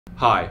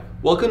Hi,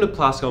 welcome to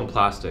Plascon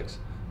Plastics.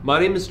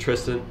 My name is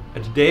Tristan,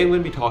 and today I'm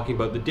going to be talking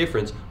about the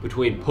difference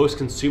between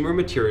post-consumer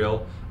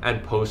material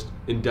and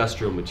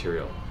post-industrial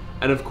material.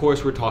 And of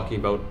course, we're talking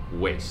about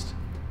waste.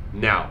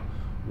 Now,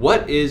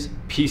 what is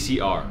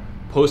PCR,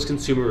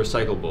 post-consumer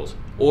recyclables,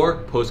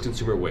 or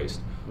post-consumer waste?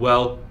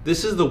 Well,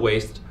 this is the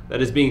waste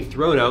that is being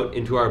thrown out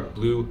into our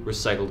blue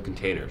recycled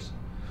containers.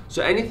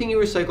 So anything you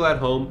recycle at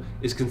home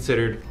is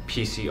considered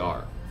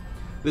PCR.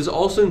 This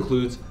also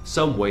includes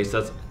some waste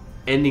that's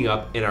ending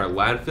up in our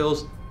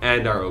landfills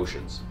and our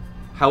oceans.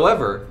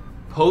 However,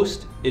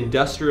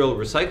 post-industrial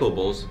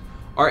recyclables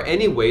are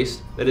any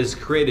waste that is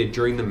created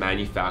during the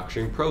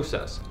manufacturing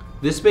process.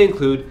 This may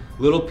include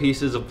little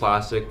pieces of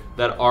plastic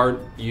that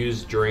aren't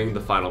used during the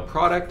final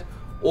product,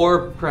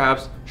 or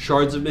perhaps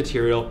shards of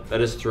material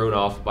that is thrown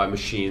off by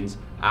machines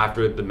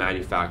after the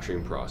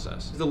manufacturing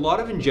process. A lot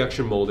of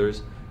injection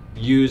molders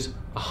use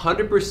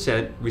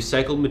 100%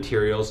 recycled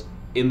materials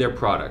in their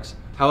products.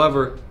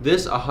 However,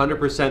 this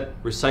 100%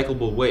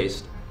 recyclable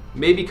waste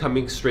may be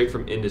coming straight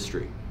from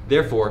industry.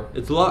 Therefore,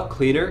 it's a lot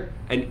cleaner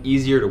and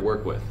easier to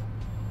work with.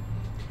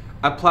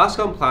 At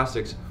Plascon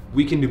Plastics,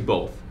 we can do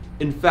both.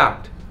 In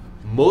fact,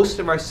 most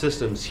of our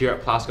systems here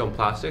at Plascon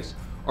Plastics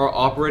are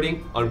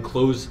operating on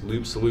closed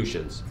loop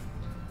solutions.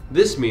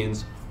 This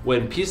means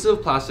when pieces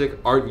of plastic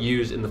aren't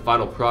used in the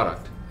final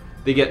product,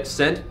 they get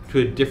sent to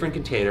a different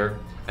container,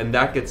 and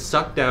that gets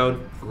sucked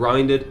down,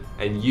 grinded,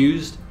 and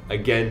used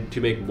again to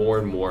make more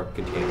and more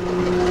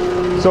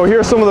containers. So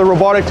here's some of the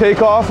robotic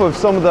takeoff of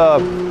some of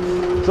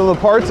the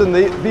parts, and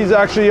these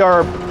actually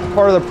are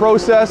part of the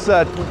process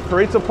that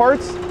creates the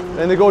parts,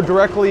 and they go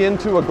directly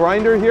into a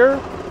grinder here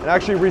and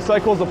actually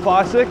recycles the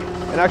plastic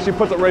and actually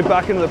puts it right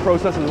back into the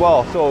process as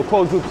well. So a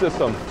closed loop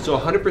system. So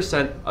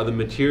 100% of the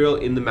material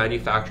in the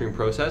manufacturing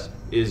process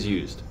is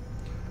used.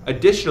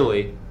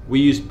 Additionally, we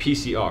use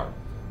PCR.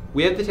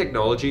 We have the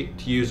technology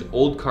to use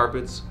old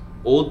carpets,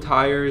 old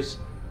tires,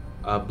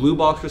 blue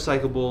box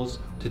recyclables,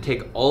 to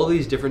take all of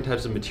these different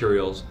types of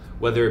materials,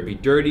 whether it be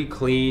dirty,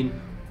 clean,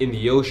 in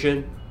the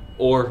ocean,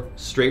 or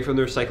straight from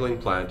the recycling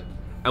plant,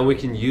 and we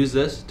can use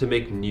this to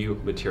make new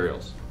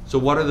materials. So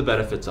what are the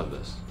benefits of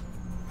this?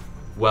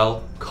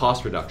 Well,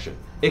 cost reduction.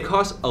 It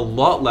costs a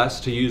lot less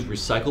to use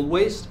recycled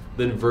waste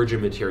than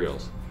virgin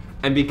materials.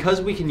 And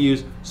because we can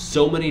use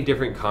so many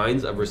different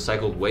kinds of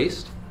recycled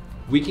waste,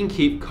 we can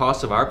keep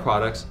costs of our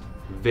products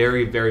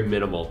very, very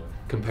minimal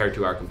compared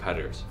to our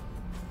competitors.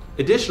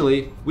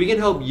 Additionally, we can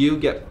help you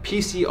get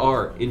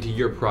PCR into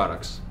your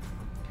products.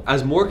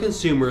 As more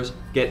consumers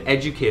get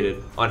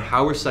educated on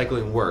how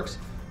recycling works,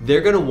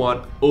 they're going to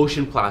want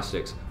ocean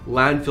plastics,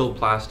 landfill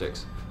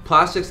plastics,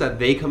 plastics that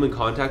they come in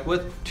contact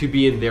with to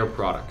be in their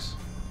products.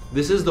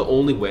 This is the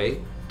only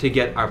way to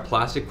get our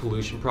plastic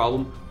pollution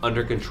problem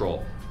under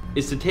control,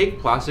 is to take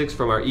plastics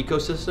from our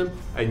ecosystem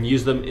and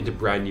use them into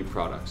brand new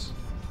products.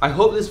 I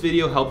hope this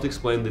video helped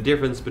explain the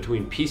difference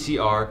between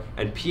PCR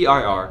and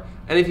PIR,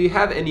 and if you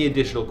have any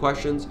additional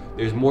questions,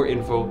 there's more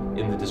info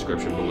in the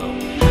description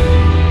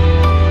below.